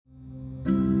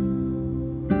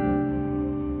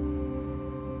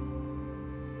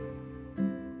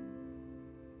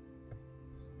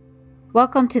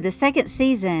Welcome to the second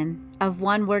season of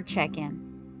One Word Check-In,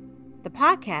 the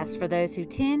podcast for those who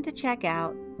tend to check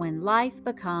out when life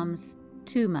becomes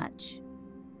too much.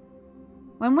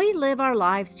 When we live our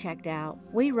lives checked out,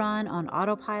 we run on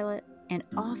autopilot and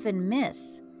often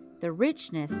miss the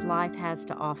richness life has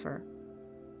to offer.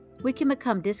 We can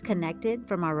become disconnected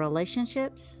from our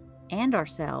relationships and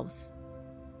ourselves.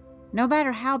 No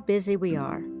matter how busy we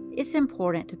are, it's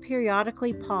important to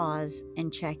periodically pause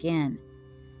and check in.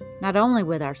 Not only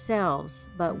with ourselves,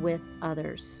 but with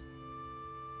others.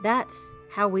 That's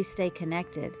how we stay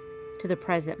connected to the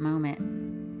present moment.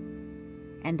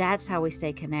 And that's how we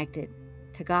stay connected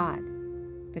to God,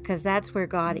 because that's where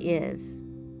God is,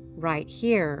 right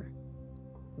here,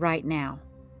 right now.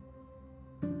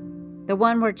 The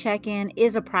One Word Check-In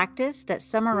is a practice that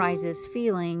summarizes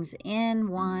feelings in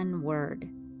one word.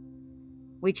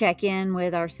 We check in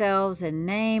with ourselves and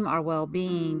name our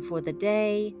well-being for the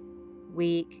day,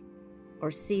 week,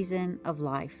 or season of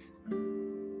life.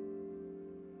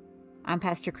 I'm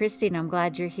Pastor Christy, and I'm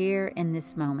glad you're here in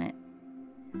this moment.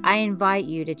 I invite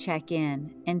you to check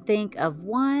in and think of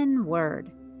one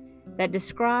word that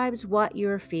describes what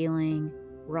you're feeling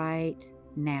right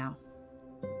now.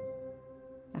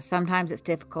 Now, sometimes it's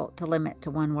difficult to limit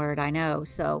to one word, I know,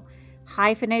 so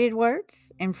hyphenated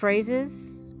words and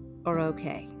phrases are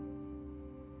okay.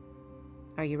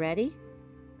 Are you ready?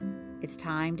 It's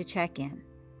time to check in.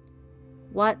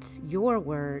 What's your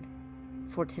word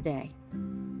for today?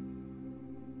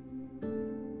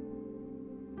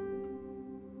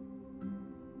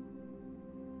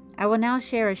 I will now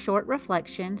share a short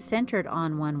reflection centered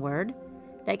on one word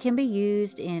that can be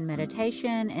used in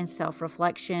meditation and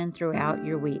self-reflection throughout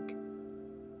your week.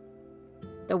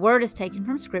 The word is taken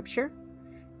from Scripture,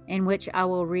 in which I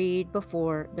will read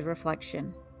before the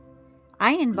reflection.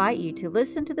 I invite you to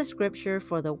listen to the Scripture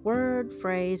for the word,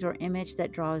 phrase, or image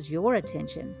that draws your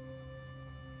attention.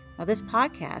 Now, this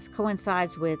podcast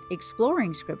coincides with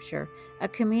Exploring Scripture, a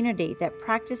community that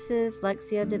practices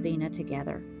Lectio Divina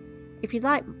together. If you'd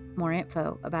like more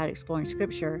info about Exploring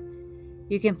Scripture,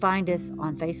 you can find us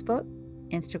on Facebook,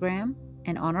 Instagram,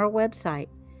 and on our website,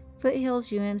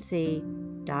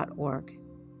 foothillsumc.org.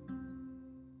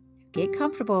 Get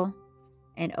comfortable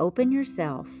and open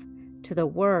yourself to the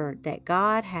word that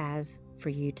God has for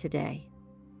you today.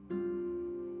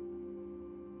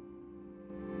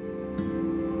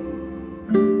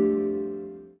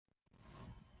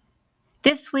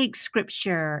 This week's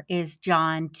scripture is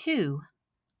John 2,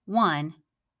 1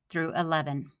 through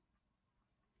 11.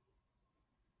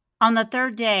 On the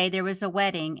third day, there was a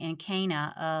wedding in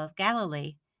Cana of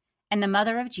Galilee, and the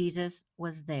mother of Jesus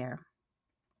was there.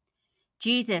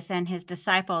 Jesus and his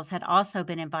disciples had also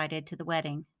been invited to the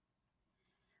wedding.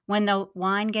 When the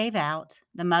wine gave out,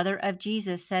 the mother of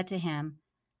Jesus said to him,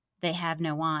 "They have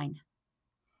no wine."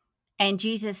 And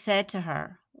Jesus said to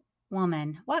her,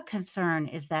 "Woman, what concern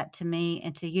is that to me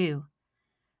and to you?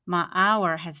 My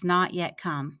hour has not yet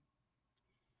come."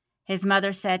 His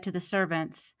mother said to the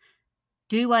servants,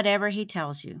 "Do whatever he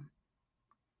tells you."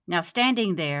 Now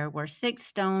standing there were 6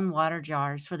 stone water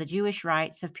jars for the Jewish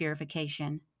rites of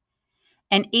purification,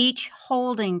 and each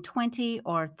holding 20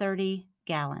 or 30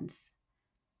 gallons.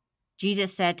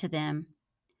 Jesus said to them,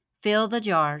 "Fill the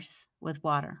jars with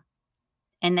water."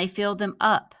 And they filled them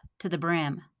up to the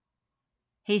brim.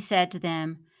 He said to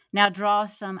them, "Now draw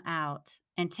some out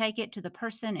and take it to the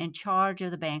person in charge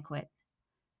of the banquet."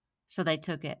 So they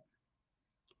took it.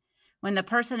 When the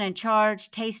person in charge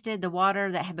tasted the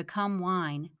water that had become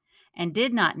wine and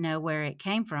did not know where it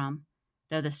came from,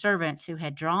 though the servants who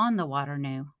had drawn the water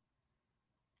knew,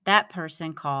 that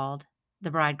person called the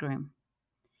bridegroom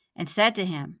and said to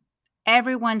him,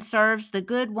 "Everyone serves the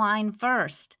good wine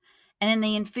first, and then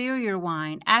the inferior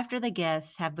wine after the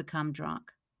guests have become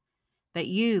drunk. But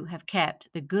you have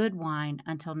kept the good wine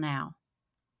until now."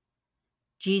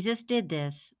 Jesus did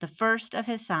this, the first of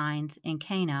his signs in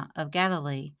Cana of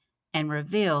Galilee, and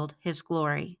revealed his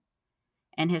glory,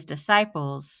 and his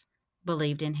disciples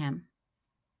believed in him.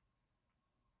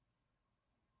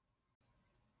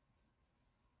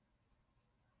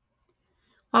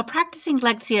 While practicing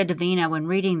Lectio Divina when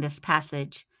reading this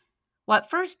passage, what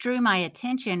first drew my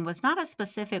attention was not a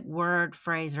specific word,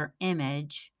 phrase, or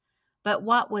image, but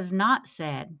what was not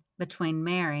said between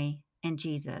Mary and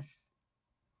Jesus.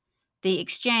 The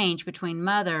exchange between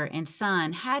mother and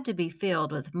son had to be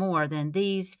filled with more than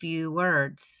these few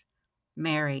words.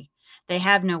 Mary, "They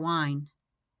have no wine."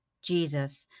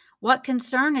 Jesus, "What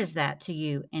concern is that to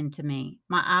you and to me?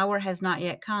 My hour has not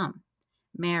yet come."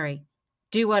 Mary,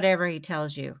 "Do whatever he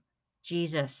tells you."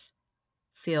 Jesus,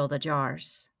 "Fill the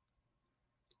jars."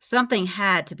 Something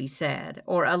had to be said,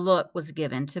 or a look was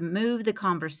given to move the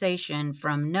conversation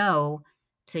from no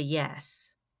to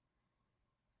yes.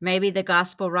 Maybe the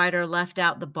gospel writer left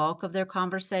out the bulk of their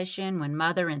conversation when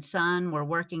mother and son were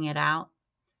working it out.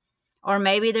 Or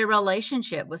maybe their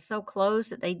relationship was so close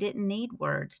that they didn't need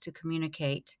words to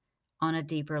communicate on a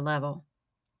deeper level.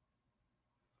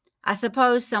 I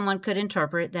suppose someone could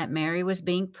interpret that Mary was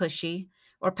being pushy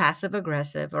or passive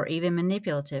aggressive or even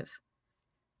manipulative.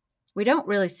 We don't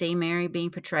really see Mary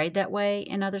being portrayed that way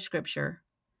in other scripture.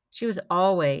 She was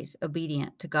always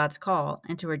obedient to God's call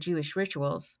and to her Jewish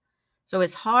rituals, so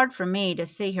it's hard for me to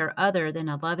see her other than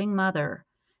a loving mother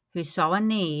who saw a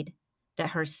need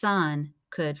that her son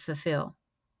could fulfill.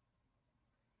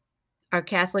 Our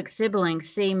Catholic siblings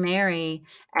see Mary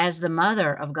as the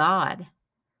mother of God,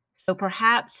 so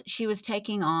perhaps she was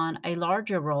taking on a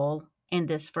larger role in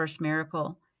this first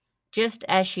miracle, just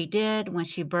as she did when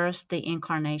she birthed the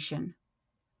Incarnation.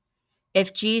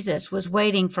 If Jesus was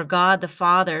waiting for God the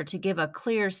Father to give a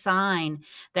clear sign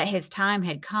that his time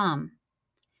had come,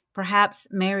 perhaps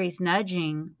Mary's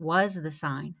nudging was the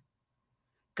sign.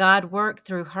 God worked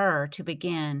through her to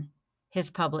begin his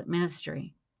public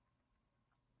ministry.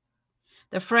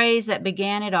 The phrase that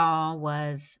began it all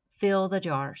was, "Fill the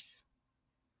jars."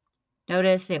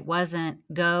 Notice it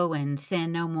wasn't "Go and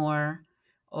sin no more,"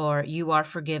 or "You are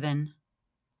forgiven,"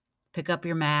 "Pick up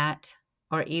your mat,"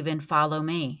 or even "Follow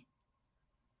me."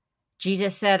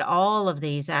 Jesus said all of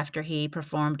these after he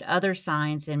performed other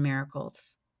signs and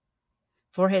miracles.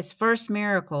 For his first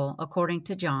miracle, according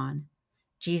to John,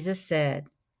 Jesus said,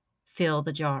 "Fill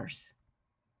the jars."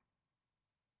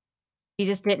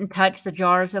 Jesus didn't touch the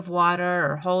jars of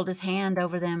water or hold his hand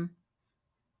over them.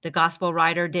 The gospel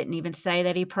writer didn't even say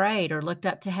that he prayed or looked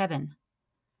up to heaven.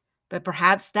 But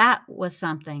perhaps that was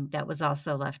something that was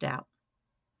also left out.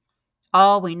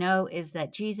 All we know is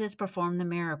that Jesus performed the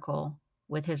miracle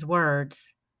with his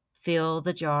words, "Fill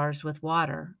the jars with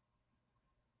water,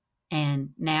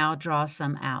 and now draw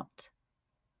some out."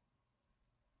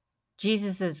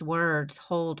 Jesus' words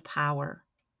hold power.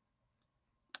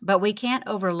 But we can't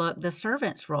overlook the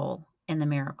servant's role in the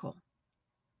miracle.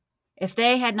 If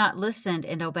they had not listened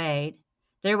and obeyed,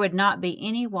 there would not be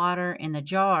any water in the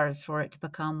jars for it to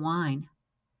become wine.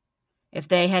 If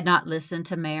they had not listened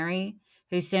to Mary,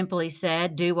 who simply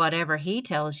said, "Do whatever he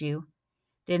tells you,"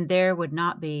 then there would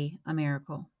not be a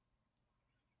miracle.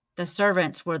 The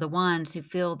servants were the ones who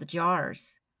filled the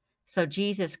jars, so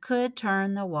Jesus could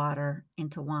turn the water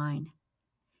into wine.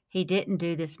 He didn't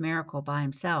do this miracle by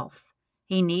himself.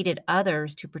 He needed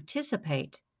others to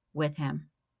participate with him.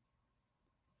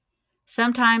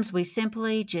 Sometimes we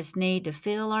simply just need to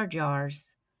fill our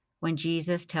jars when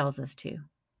Jesus tells us to.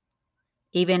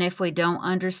 Even if we don't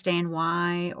understand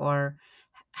why or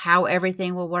how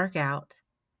everything will work out,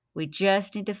 we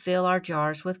just need to fill our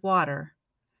jars with water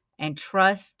and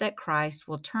trust that Christ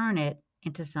will turn it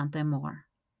into something more.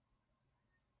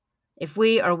 If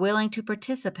we are willing to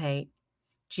participate,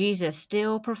 Jesus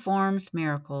still performs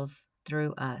miracles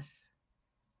through us.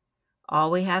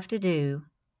 All we have to do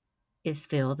is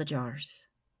fill the jars.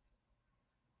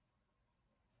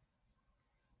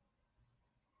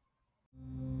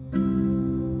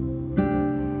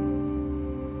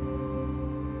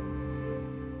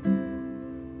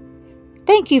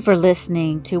 Thank you for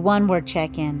listening to One Word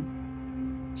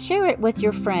Check-In. Share it with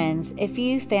your friends if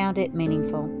you found it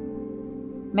meaningful.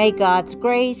 May God's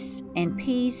grace and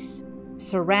peace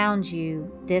surround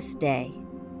you this day.